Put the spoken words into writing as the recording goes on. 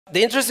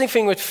The interesting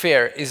thing with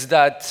fear is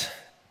that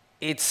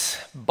it's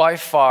by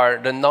far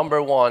the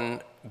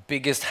 #1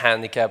 biggest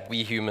handicap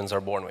we humans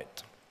are born with.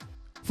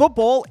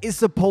 Football is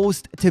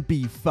supposed to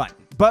be fun,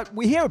 but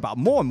we hear about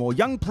more and more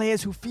young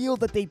players who feel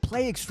that they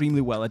play extremely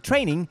well at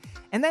training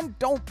and then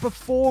don't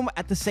perform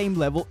at the same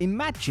level in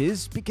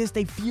matches because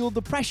they feel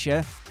the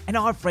pressure and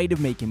are afraid of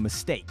making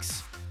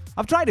mistakes.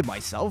 I've tried it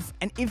myself,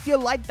 and if you're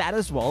like that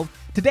as well,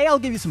 today I'll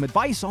give you some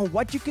advice on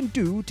what you can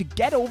do to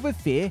get over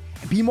fear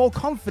and be more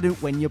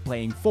confident when you're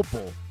playing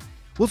football.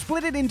 We'll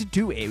split it into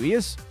two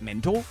areas,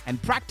 mental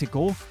and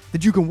practical,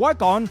 that you can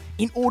work on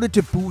in order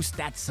to boost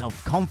that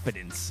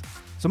self-confidence.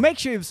 So make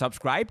sure you've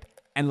subscribed,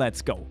 and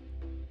let's go.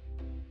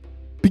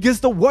 Because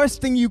the worst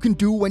thing you can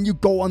do when you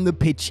go on the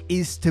pitch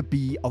is to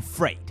be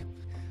afraid.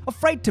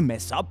 Afraid to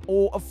mess up,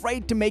 or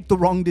afraid to make the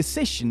wrong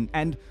decision,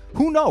 and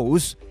who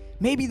knows,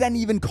 maybe then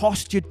even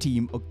cost your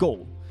team a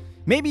goal.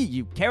 Maybe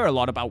you care a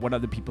lot about what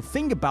other people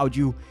think about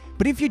you,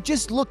 but if you're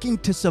just looking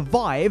to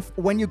survive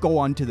when you go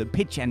onto the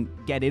pitch and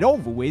get it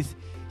over with,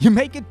 you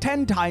make it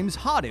 10 times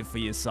harder for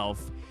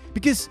yourself.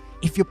 Because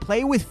if you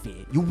play with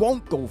fear, you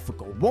won't go for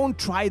goal, won't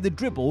try the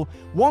dribble,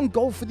 won't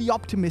go for the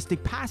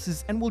optimistic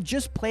passes, and will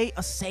just play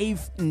a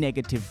safe,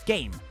 negative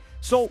game.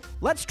 So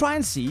let's try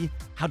and see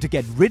how to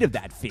get rid of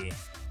that fear.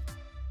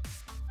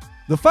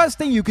 The first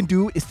thing you can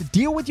do is to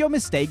deal with your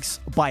mistakes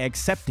by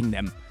accepting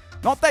them.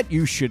 Not that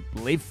you should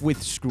live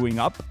with screwing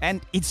up,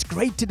 and it's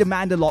great to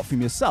demand a lot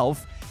from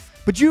yourself,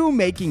 but you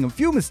making a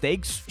few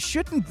mistakes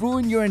shouldn't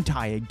ruin your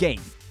entire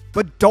game.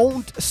 But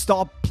don't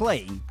stop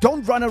playing.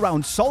 Don't run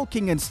around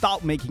sulking and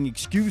start making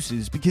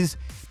excuses, because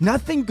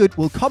nothing good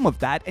will come of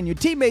that, and your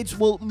teammates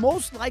will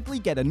most likely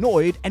get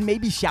annoyed and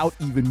maybe shout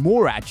even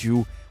more at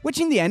you, which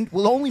in the end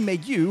will only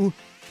make you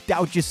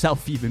doubt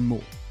yourself even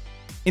more.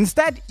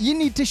 Instead, you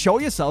need to show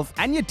yourself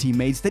and your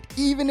teammates that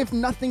even if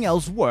nothing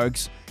else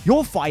works,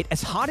 you'll fight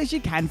as hard as you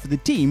can for the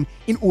team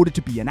in order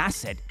to be an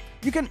asset.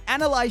 You can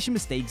analyze your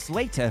mistakes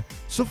later,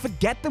 so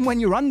forget them when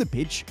you're on the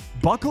pitch,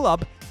 buckle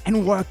up,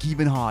 and work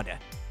even harder.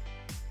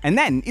 And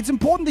then, it's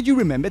important that you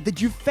remember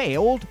that you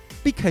failed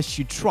because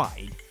you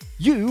tried.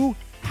 You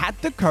had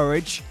the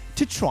courage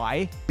to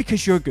try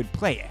because you're a good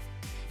player.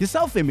 Your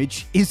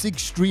self-image is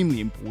extremely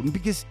important,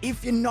 because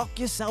if you knock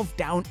yourself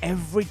down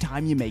every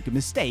time you make a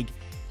mistake,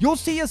 you'll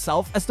see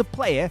yourself as the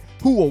player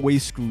who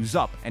always screws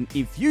up. And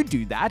if you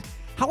do that,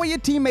 how are your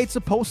teammates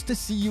supposed to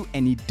see you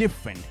any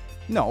different?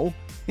 No,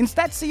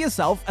 instead see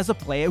yourself as a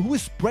player who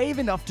is brave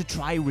enough to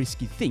try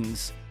risky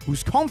things,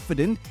 who's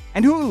confident,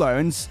 and who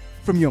learns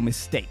from your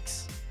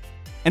mistakes.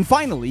 And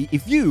finally,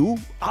 if you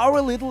are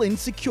a little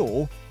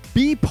insecure,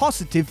 be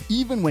positive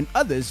even when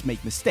others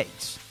make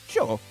mistakes.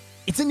 Sure,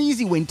 it's an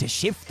easy win to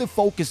shift the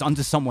focus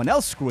onto someone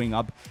else screwing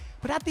up,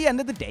 but at the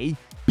end of the day,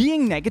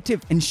 being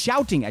negative and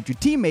shouting at your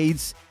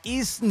teammates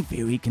isn't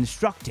very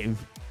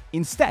constructive.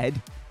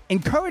 Instead,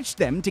 encourage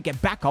them to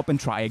get back up and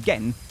try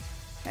again,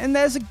 and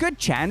there's a good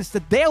chance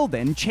that they'll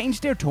then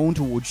change their tone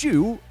towards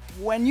you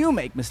when you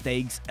make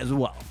mistakes as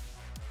well.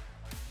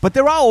 But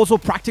there are also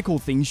practical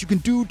things you can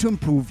do to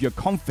improve your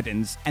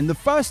confidence, and the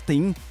first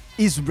thing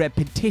is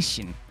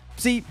repetition.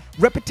 See,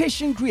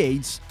 repetition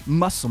creates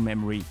muscle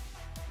memory.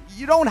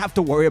 You don't have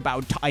to worry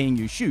about tying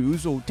your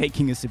shoes or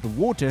taking a sip of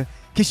water,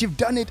 because you've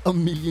done it a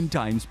million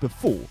times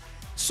before.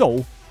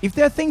 So, if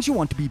there are things you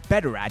want to be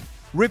better at,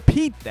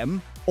 repeat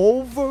them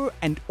over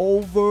and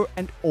over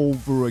and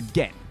over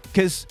again.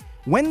 Because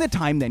when the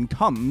time then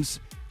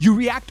comes, you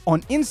react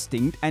on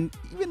instinct, and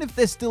even if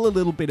there's still a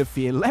little bit of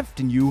fear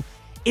left in you,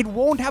 it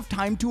won't have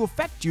time to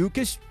affect you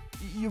because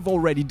you've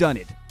already done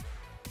it.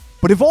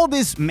 But if all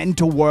this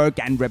mental work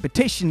and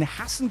repetition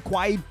hasn't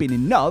quite been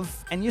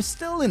enough, and you're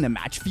still in a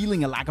match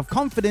feeling a lack of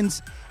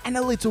confidence and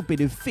a little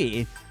bit of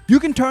fear, you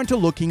can turn to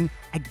looking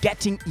at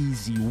getting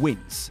easy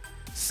wins.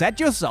 Set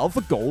yourself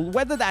a goal,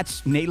 whether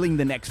that's nailing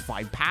the next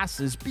 5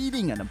 passes,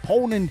 beating an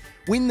opponent,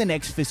 win the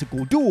next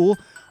physical duel,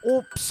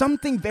 or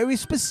something very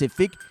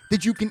specific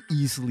that you can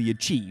easily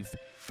achieve.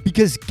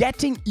 Because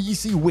getting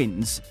easy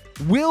wins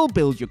will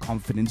build your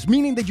confidence,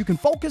 meaning that you can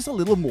focus a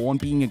little more on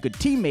being a good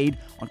teammate,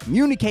 on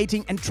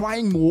communicating, and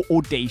trying more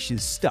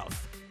audacious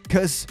stuff.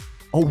 Because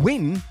a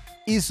win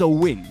is a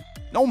win,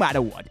 no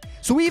matter what.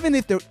 So even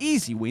if they're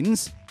easy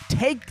wins,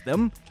 take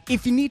them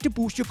if you need to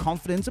boost your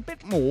confidence a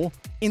bit more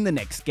in the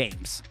next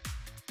games.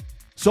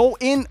 So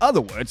in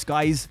other words,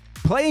 guys,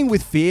 playing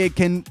with fear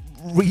can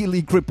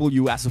really cripple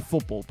you as a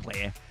football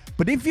player.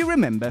 But if you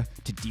remember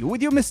to deal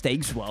with your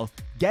mistakes well,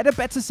 get a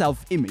better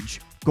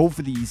self-image, go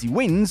for the easy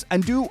wins,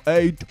 and do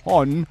a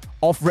ton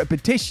of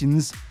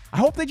repetitions, I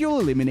hope that you'll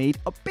eliminate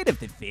a bit of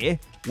the fear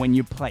when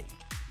you play.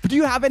 But do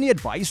you have any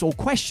advice or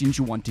questions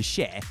you want to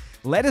share?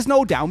 Let us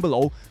know down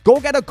below. Go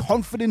get a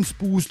confidence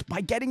boost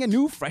by getting a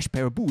new fresh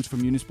pair of boots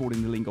from Unisport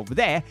in the link over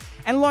there,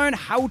 and learn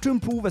how to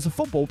improve as a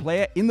football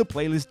player in the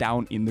playlist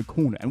down in the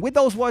corner. And with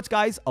those words,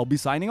 guys, I'll be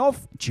signing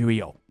off.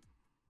 Cheerio.